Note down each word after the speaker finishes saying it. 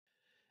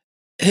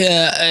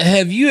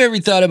Have you ever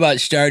thought about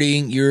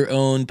starting your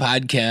own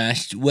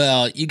podcast?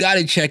 Well, you got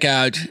to check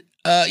out,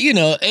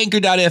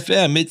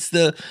 Anchor.fm. It's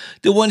the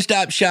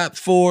one-stop shop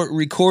for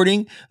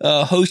recording,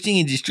 hosting,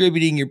 and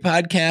distributing your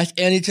podcast,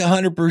 and it's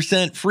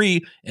 100%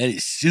 free, and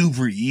it's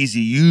super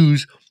easy to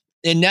use.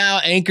 And now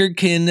Anchor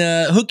can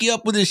hook you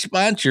up with a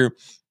sponsor.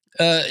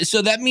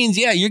 So that means,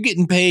 you're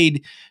getting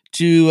paid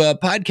to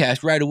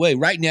podcast right away.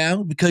 Right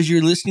now, because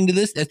you're listening to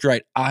this, that's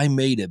right, I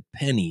made a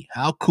penny.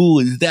 How cool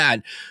is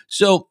that?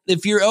 So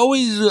if you're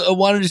always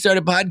wanting to start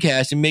a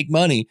podcast and make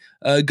money,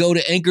 go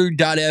to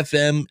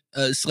anchor.fm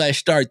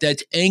 /start.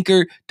 That's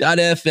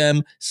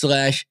anchor.fm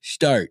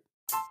 /start.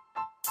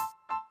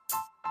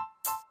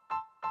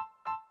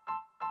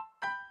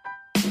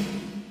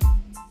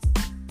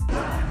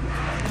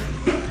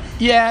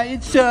 Yeah,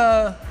 it's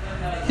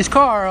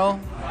Carl,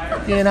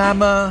 and I'm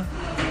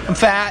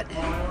fat,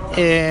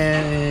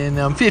 and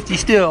I'm 50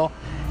 still,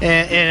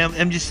 and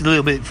I'm just a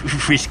little bit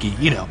frisky,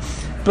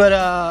 But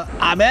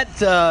I'm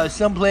at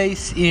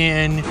someplace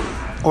in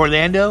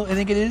Orlando, I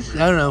think it is.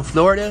 I don't know,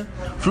 Florida.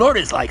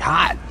 Florida's like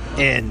hot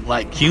and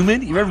like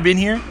humid. You've ever been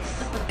here?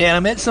 And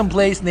I'm at some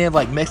place and they have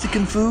like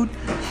Mexican food,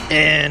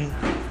 and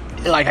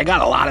like I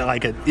got a lot of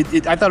like I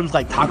thought it was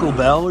like Taco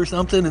Bell or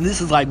something, and this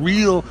is like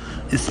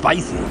it's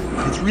spicy.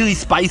 It's really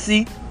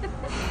spicy.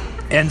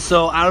 And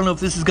so I don't know if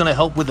this is going to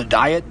help with the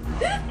diet,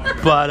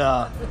 but,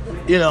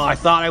 I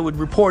thought I would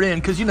report in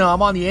because,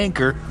 I'm on the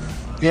Anchor,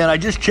 and I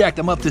just checked.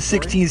 I'm up to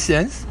 16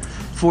 cents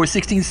for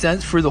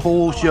the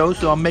whole show,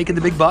 so I'm making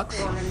the big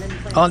bucks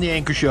on the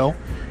Anchor show.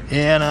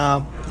 And,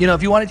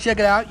 if you want to check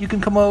it out, you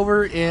can come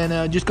over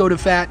and just go to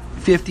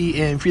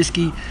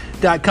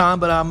fat50andfrisky.com.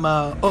 But I'm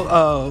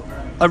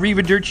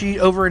Arrivederci,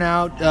 over and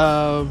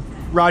out,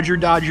 Roger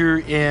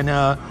Dodger, and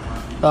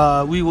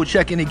we will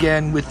check in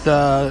again with,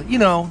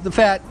 the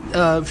Fat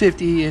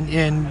 50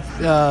 and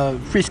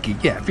Frisky.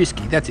 Yeah,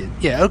 Frisky, that's it.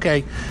 Yeah,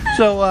 okay.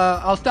 So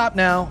I'll stop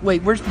now.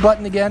 Wait, where's the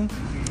button again?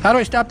 How do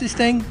I stop this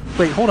thing?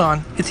 Wait, hold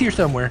on. It's here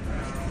somewhere.